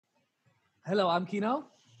Hello, I'm Keeno,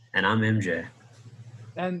 And I'm MJ.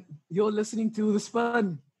 and you're listening to The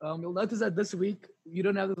Spin. You'll notice that this week you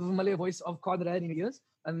don't have the familiar voice of Conrad in your ears,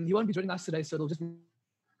 and he won't be joining us today, so it'll just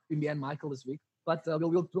be me and Michael this week. But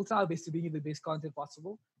we'll try our best to bring you the best content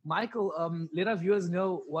possible. Michael, let our viewers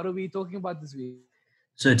know what are we talking about this week.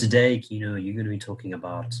 So today, Kino, you're going to be talking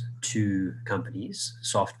about two companies,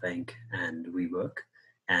 Softbank and WeWork,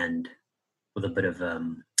 and with a bit of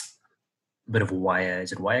wire.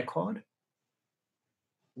 Is it Wirecard?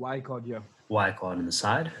 Wirecard, yeah. Wirecard on the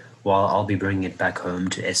side. While I'll be bringing it back home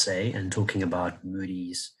to SA and talking about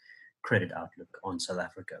Moody's credit outlook on South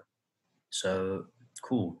Africa. So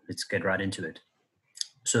cool. Let's get right into it.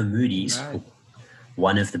 So Moody's, Right.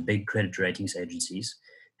 one of the big credit ratings agencies,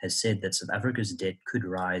 has said that South Africa's debt could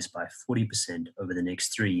rise by 40% over the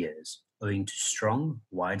next 3 years, owing to strong,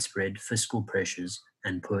 widespread fiscal pressures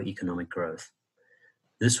and poor economic growth.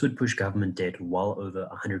 This would push government debt well over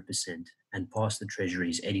 100% and pass the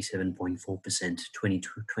Treasury's 87.4%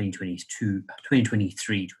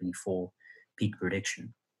 2023-24 peak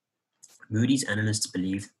prediction. Moody's analysts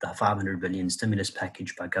believe the 500 billion stimulus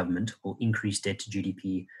package by government will increase debt to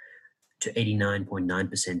GDP to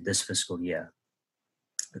 89.9% this fiscal year.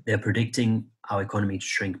 They're predicting our economy to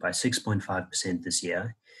shrink by 6.5% this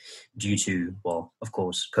year due to, well, of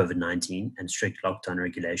course, COVID-19 and strict lockdown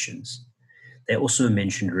regulations. They also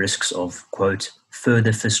mentioned risks of, quote,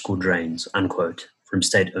 further fiscal drains, unquote, from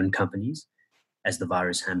state-owned companies as the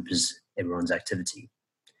virus hampers everyone's activity.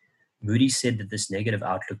 Moody said that this negative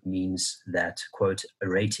outlook means that, quote, a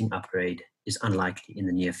rating upgrade is unlikely in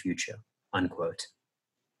the near future, unquote.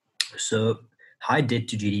 So high debt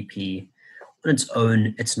to GDP on its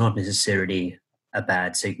own, it's not necessarily a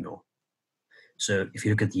bad signal. So if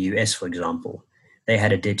you look at the US, for example, they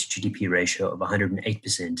had a debt to GDP ratio of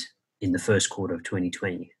 108% in the first quarter of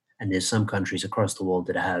 2020. And there's some countries across the world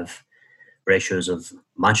that have ratios of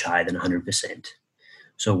much higher than 100%.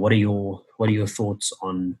 So what are your thoughts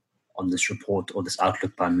on this report or this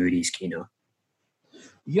outlook by Moody's, Kino?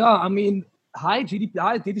 Yeah, I mean, high data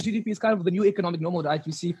GDP is kind of the new economic normal, right?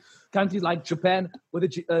 You see countries like Japan with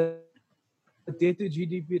a data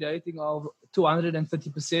GDP rating of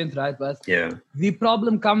 230%, right? But Yeah. the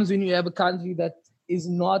problem comes when you have a country that does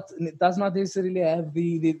not necessarily have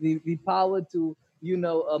the power to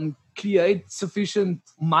create sufficient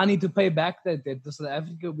money to pay back that debt. So South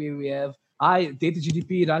Africa, where we have high data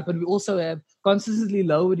GDP, right, but we also have consistently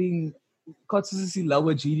lower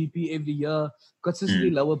GDP every year, consistently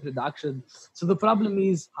Mm. lower production. So the problem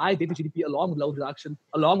is high data GDP along with low production,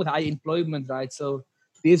 along with high employment, right? So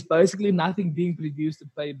there's basically nothing being produced to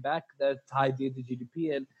pay back that high data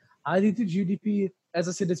GDP. And high data GDP, as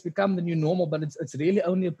I said, it's become the new normal, but it's really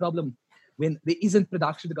only a problem when there isn't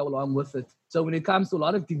production to go along with it. So when it comes to a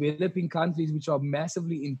lot of developing countries which are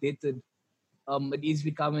massively indebted, it is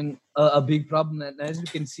becoming a big problem. And as we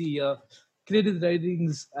can see, credit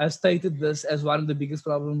ratings has stated this as one of the biggest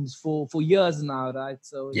problems for years now, right?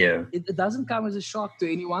 So Yeah. it doesn't come as a shock to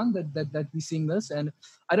anyone that we're seeing this, and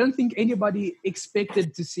I don't think anybody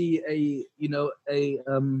expected to see a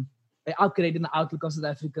upgrade in the outlook of South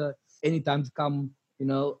Africa anytime to come.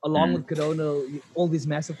 Along Mm. with Corona, all these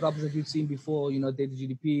massive problems that we've seen before, data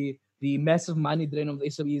GDP, the massive money drain of the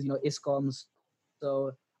SOEs, ESCOMs.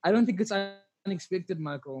 So I don't think it's unexpected,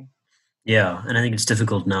 Michael. Yeah, and I think it's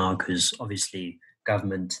difficult now because obviously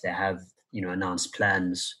government they have announced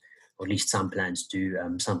plans, or at least some plans to do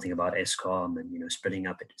something about ESCOM and splitting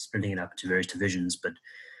it up into various divisions. But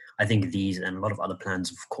I think these and a lot of other plans,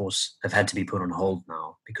 of course, have had to be put on hold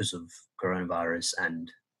now because of coronavirus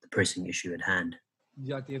and the pressing issue at hand.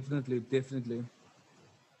 Yeah, definitely.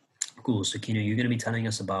 Cool. So Kino, you're going to be telling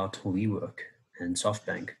us about WeWork and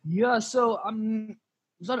SoftBank. Yeah, so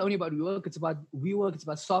it's not only about WeWork, it's about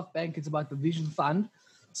SoftBank, it's about the Vision Fund.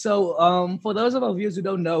 So for those of our viewers who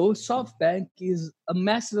don't know, SoftBank is a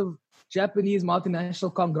massive Japanese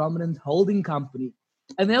multinational conglomerate holding company,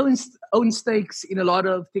 and they own stakes in a lot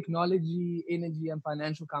of technology, energy, and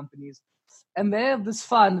financial companies. And they have this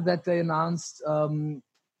fund that they announced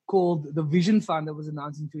called the Vision Fund that was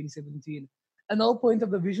announced in 2017. And the whole point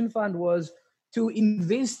of the Vision Fund was to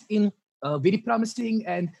invest in very promising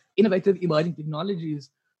and innovative emerging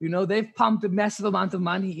technologies. They've pumped a massive amount of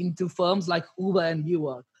money into firms like Uber and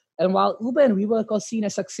WeWork. And while Uber and WeWork are seen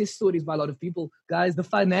as success stories by a lot of people, guys, the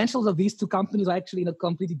financials of these two companies are actually in a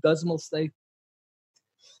completely dismal state,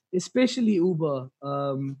 especially Uber.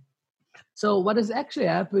 So what has actually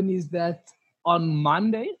happened is that on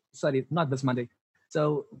Monday, sorry, not this Monday.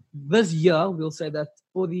 So this year, we'll say that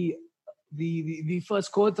for the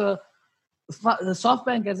first quarter, the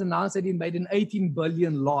SoftBank has announced that it made an 18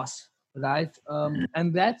 billion loss. right?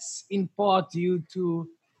 And that's in part due to,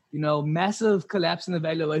 massive collapse in the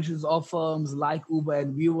valuations of firms like Uber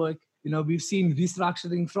and WeWork. We've seen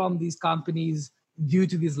restructuring from these companies due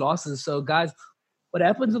to these losses. So, guys, what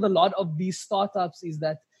happens with a lot of these startups is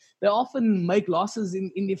that they often make losses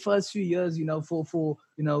in the first few years, for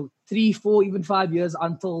 3, 4, even 5 years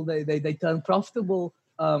until they turn profitable.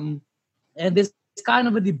 And there's kind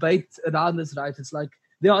of a debate around this, right? It's like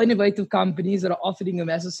there are innovative companies that are offering them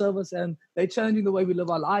as a service and they're changing the way we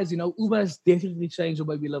live our lives. Uber has definitely changed the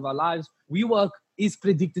way we live our lives. WeWork is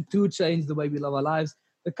predicted to change the way we live our lives.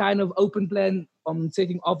 The kind of open plan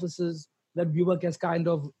setting offices that WeWork has kind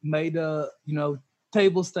of made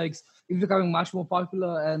table stakes is becoming much more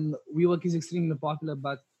popular, and WeWork is extremely popular.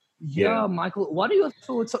 But yeah, Michael, what are your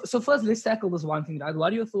thoughts? So first, let's tackle this one thing, right?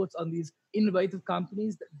 What are your thoughts on these innovative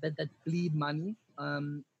companies that bleed money?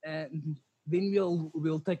 And then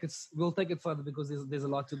we'll take it further because there's a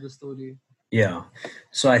lot to the story. Yeah.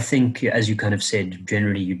 So I think, as you kind of said,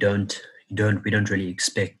 generally we don't really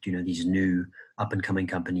expect these new up and coming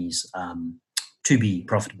companies to be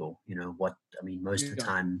profitable. Most of the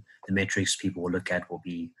time the metrics people will look at will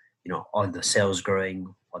be are the sales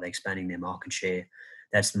growing, are they expanding their market share?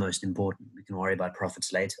 That's the most important. We can worry about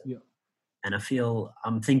profits later. Yeah. And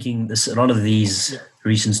I'm thinking a lot of these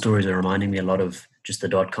recent stories are reminding me a lot of just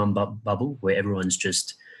the .com bubble, where everyone's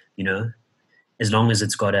just, as long as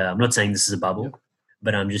it's got I'm not saying this is a bubble,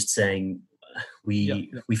 but I'm just saying we're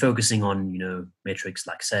focusing on, metrics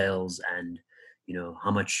like sales and,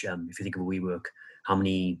 how much, if you think of WeWork, how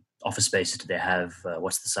many office spaces do they have?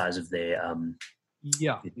 What's the size of their,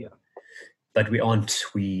 but a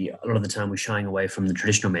lot of the time we're shying away from the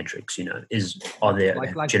traditional metrics. Are they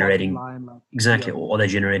generating or are they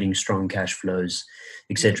generating strong cash flows,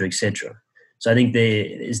 etc., etc. So I think there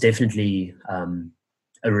is definitely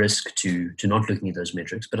a risk to not looking at those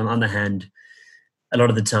metrics. But on the other hand, a lot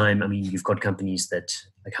of the time, you've got companies that,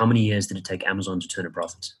 like, how many years did it take Amazon to turn a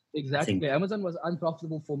profit? Exactly. Amazon was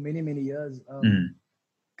unprofitable for many, many years.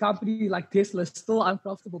 Company like Tesla is still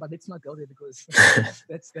unprofitable, but let's not go there because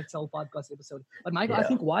that's our podcast episode. But Michael, I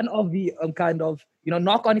think one of the kind of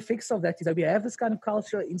knock-on effects of that is that we have this kind of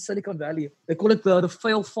culture in Silicon Valley. They call it the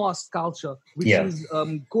fail fast culture, which is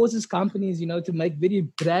causes companies to make very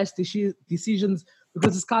brash decisions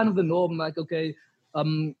because it's kind of the norm. Like, okay,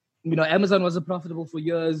 Amazon wasn't profitable for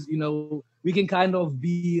years. We can kind of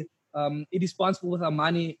be irresponsible with our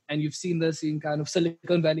money, and you've seen this in kind of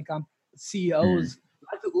Silicon Valley CEOs.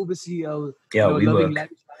 Like the Uber CEO, living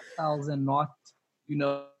lavish lifestyles and not,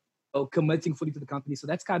 committing fully to the company. So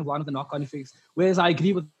that's kind of one of the knock-on effects. Whereas I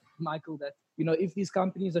agree with Michael that, if these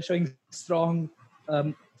companies are showing strong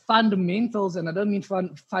fundamentals, and I don't mean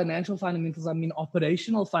financial fundamentals, I mean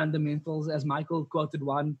operational fundamentals, as Michael quoted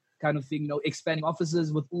one kind of thing, expanding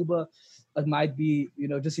offices with Uber, it might be,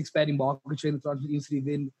 just expanding market share in the transport industry,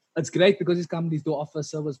 then it's great because these companies do offer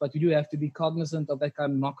service, but you do have to be cognizant of that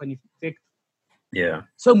kind of knock-on effect. Yeah.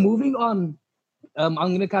 So moving on, I'm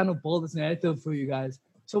going to kind of build this narrative for you guys.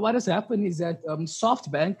 So what has happened is that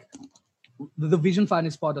Softbank, the Vision Fund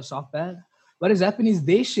is part of Softbank. What has happened is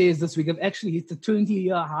their shares this week have actually hit the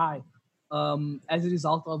 20-year high as a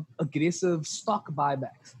result of aggressive stock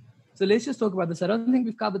buybacks. So let's just talk about this. I don't think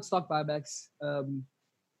we've covered stock buybacks in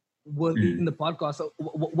the podcast. So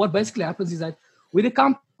what basically happens is that when a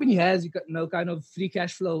company has kind of free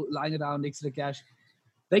cash flow lying around, extra cash,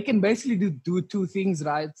 they can basically do two things,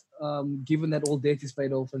 right? Given that all debt is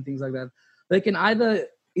paid off and things like that. They can either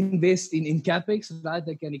invest in CapEx, right?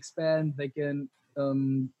 They can expand, they can,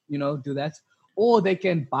 do that. Or they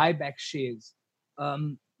can buy back shares.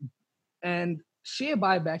 And share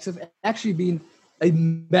buybacks have actually been a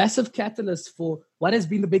massive catalyst for what has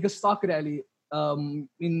been the biggest stock rally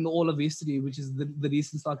in all of history, which is the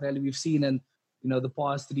recent stock rally we've seen in, the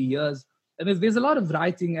past 3 years. And there's a lot of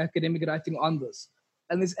academic writing on this.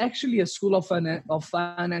 And there's actually a school of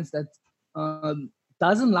finance that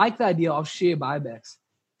doesn't like the idea of share buybacks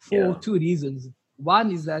for two reasons.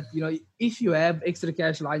 One is that, if you have extra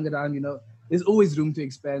cash lying around, there's always room to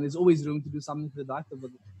expand. There's always room to do something productive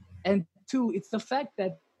with it. And two, it's the fact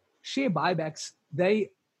that share buybacks,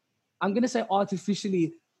 I'm going to say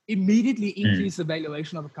artificially, immediately increase the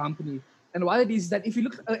valuation of a company. And what it is that if you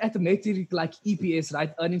look at a metric like EPS,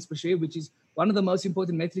 right, earnings per share, which is one of the most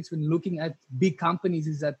important metrics when looking at big companies,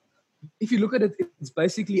 is that if you look at it, it's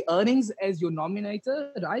basically earnings as your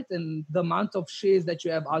nominator, right, and the amount of shares that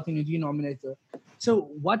you have out in your denominator.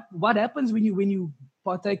 So what happens when you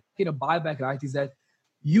partake in a buyback, right, is that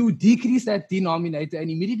you decrease that denominator and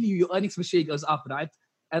immediately your earnings per share goes up, right?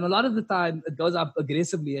 And a lot of the time it goes up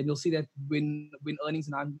aggressively, and you'll see that when earnings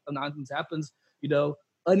announcements happens,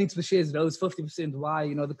 earnings per shares rose 50%.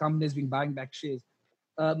 Why? The company has been buying back shares.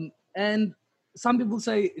 And some people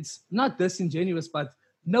say it's not disingenuous, but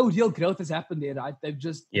no real growth has happened there, right? They've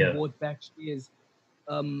just bought back shares.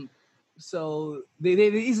 So there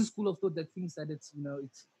is a school of thought that thinks that it's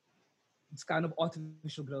kind of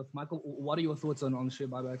artificial growth. Michael, what are your thoughts on share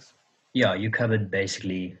buybacks? Yeah, you covered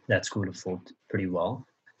basically that school of thought pretty well.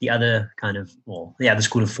 The other the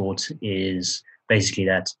school of thought is basically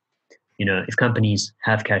that, if companies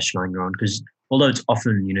have cash lying around, because although it's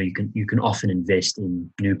often, you can often invest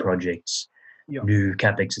in new projects, new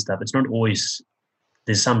capex and stuff. It's not always.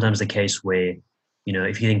 There's sometimes the case where,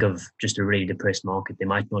 if you think of just a really depressed market, there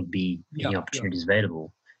might not be any opportunities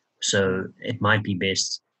available. So it might be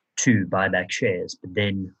best to buy back shares, but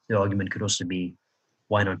then the argument could also be,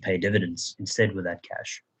 why not pay dividends instead with that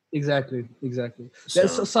cash? Exactly.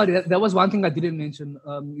 Sorry, that was one thing I didn't mention.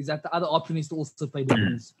 Is that the other option is to also pay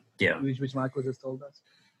dividends? Which Michael just told us.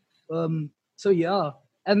 And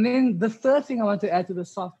then the third thing I want to add to the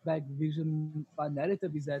Softbank Vision Fund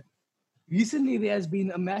narrative is that recently there has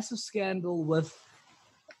been a massive scandal with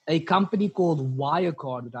a company called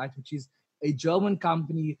Wirecard, right, which is a German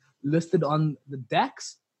company listed on the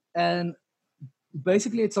DAX, and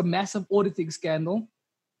basically it's a massive auditing scandal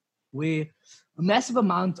where a massive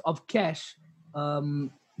amount of cash,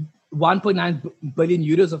 1.9 billion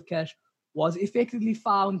euros of cash, was effectively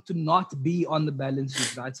found to not be on the balance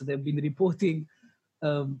sheet, right? So they've been reporting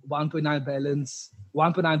 1.9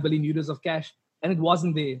 billion euros of cash, and it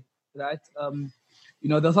wasn't there, right?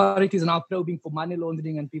 The authorities are now probing for money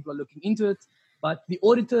laundering, and people are looking into it. But the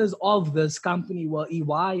auditors of this company were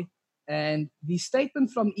EY, and the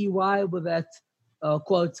statement from EY were that,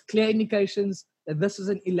 quote, clear indications that this was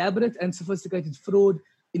an elaborate and sophisticated fraud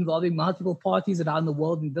involving multiple parties around the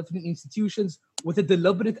world in different institutions with a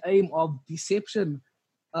deliberate aim of deception.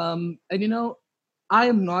 I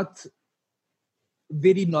am not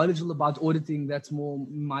very knowledgeable about auditing. That's more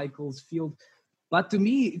Michael's field. But to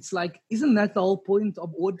me, it's like, isn't that the whole point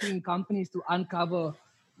of auditing companies, to uncover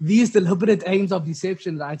these deliberate aims of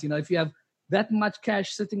deception, right? If you have that much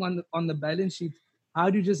cash sitting on the balance sheet, how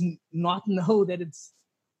do you just not know that it's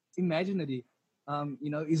imaginary?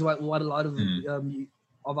 Is what a lot of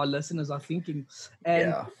our listeners are thinking.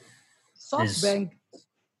 And Softbank.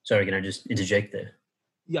 Sorry, can I just interject there?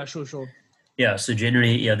 Yeah, sure. Yeah, so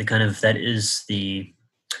generally, that is the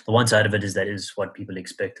one side of it is that is what people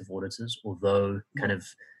expect of auditors, although kind of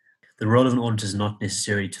the role of an auditor is not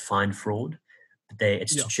necessarily to find fraud, but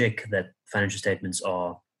it's to check that financial statements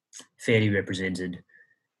are fairly represented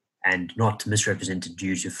and not misrepresented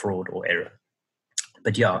due to fraud or error.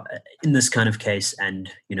 But in this kind of case,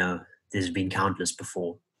 and there's been countless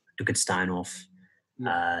before. Look at Steinhoff.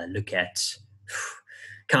 Look at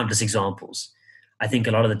countless examples. I think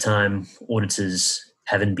a lot of the time auditors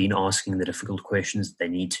haven't been asking the difficult questions that they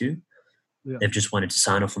need to. They've just wanted to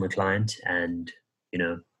sign off on the client and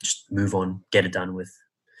just move on, get it done with.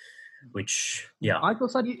 Which Michael,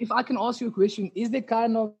 sorry, if I can ask you a question, is there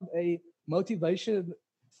kind of a motivation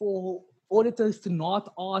for auditors to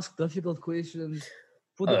not ask difficult questions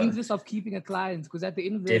for the interest of keeping a client? Because at the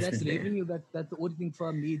end of the day, that's revenue that the auditing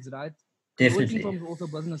firm needs, right? Definitely. Auditing firms are also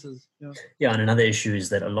businesses. Yeah, and another issue is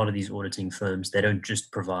that a lot of these auditing firms, they don't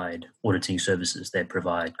just provide auditing services, they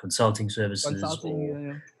provide consulting services,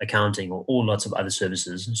 accounting, or all lots of other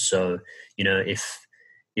services. So,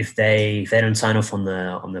 if they don't sign off on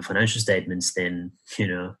the financial statements, then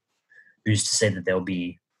who's to say that they'll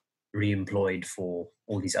be re-employed for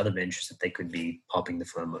all these other ventures that they could be helping the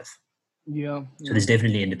firm with? So there's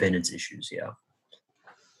definitely independence issues.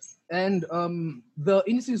 And the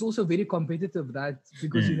industry is also very competitive, right?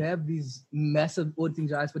 Because you have these massive auditing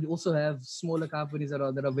giants, but you also have smaller companies that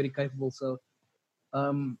are very capable. So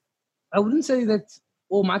I wouldn't say that,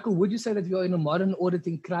 or Michael, would you say that we are in a modern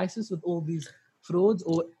auditing crisis with all these frauds,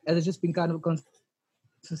 or has it just been kind of a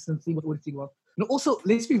consistency with auditing work? Also,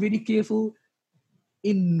 let's be very careful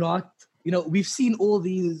in not, we've seen all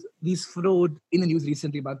these fraud in the news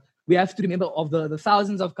recently, but we have to remember of the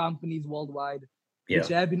thousands of companies worldwide which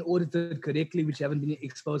have been audited correctly, which haven't been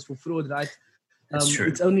exposed for fraud, right? That's true.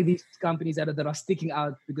 It's only these companies that are sticking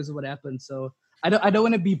out because of what happened. So I don't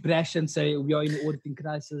want to be brash and say we are in an auditing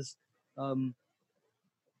crisis.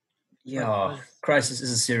 Crisis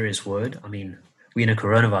is a serious word. I mean, we're in a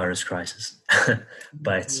coronavirus crisis,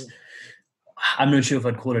 but I'm not sure if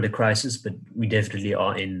I'd call it a crisis, but we definitely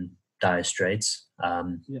are in dire straits.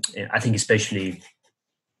 I think especially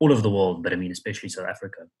all over the world, but I mean, especially South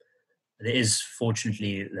Africa. There is,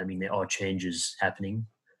 fortunately, there are changes happening.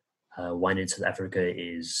 One in South Africa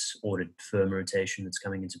is audit firm rotation that's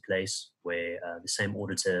coming into place, where the same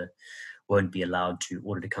auditor won't be allowed to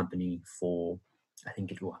audit a company for, I can't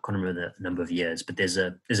remember the number of years, but there's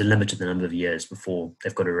a limit to the number of years before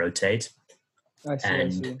they've got to rotate. I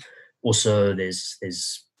see. Also there's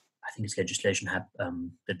I think it's legislation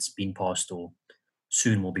that's been passed or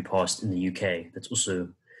soon will be passed in the UK that's also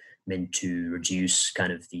meant to reduce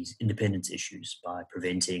kind of these independence issues by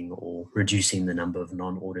preventing or reducing the number of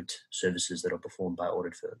non-audit services that are performed by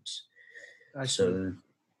audit firms. So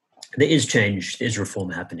there is change, there's reform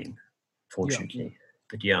happening, fortunately.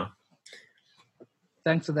 But yeah.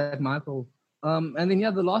 Thanks for that, Michael. And then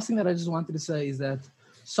the last thing that I just wanted to say is that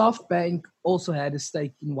Softbank also had a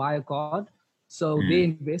stake in Wirecard. So their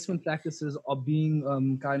investment practices are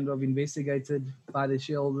being kind of investigated by the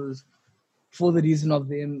shareholders for the reason of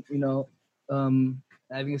them,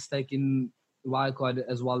 having a stake in Wirecard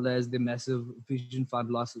as well as the massive Vision Fund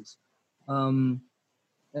losses. And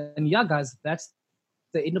guys, that's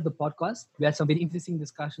the end of the podcast. We had some very interesting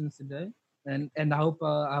discussions today, and I hope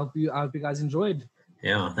you guys enjoyed.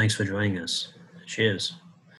 Yeah, thanks for joining us. Cheers.